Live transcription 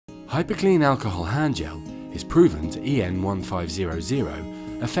HypaClean alcohol hand gel is proven to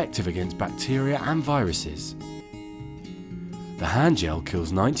EN1500 effective against bacteria and viruses. The hand gel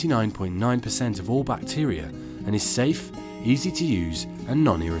kills 99.9% of all bacteria and is safe, easy to use and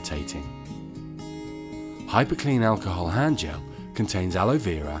non-irritating. HypaClean alcohol hand gel contains aloe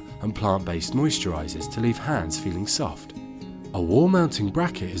vera and plant-based moisturizers to leave hands feeling soft. A wall mounting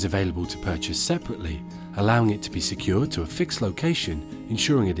bracket is available to purchase separately, allowing it to be secured to a fixed location,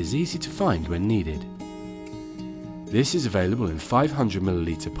 ensuring it is easy to find when needed. This is available in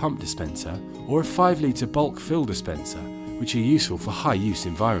 500ml pump dispenser or a 5 litre bulk fill dispenser, which are useful for high-use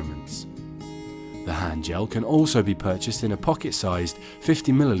environments. The hand gel can also be purchased in a pocket-sized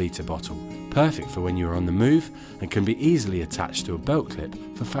 50ml bottle, perfect for when you are on the move, and can be easily attached to a belt clip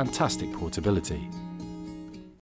for fantastic portability.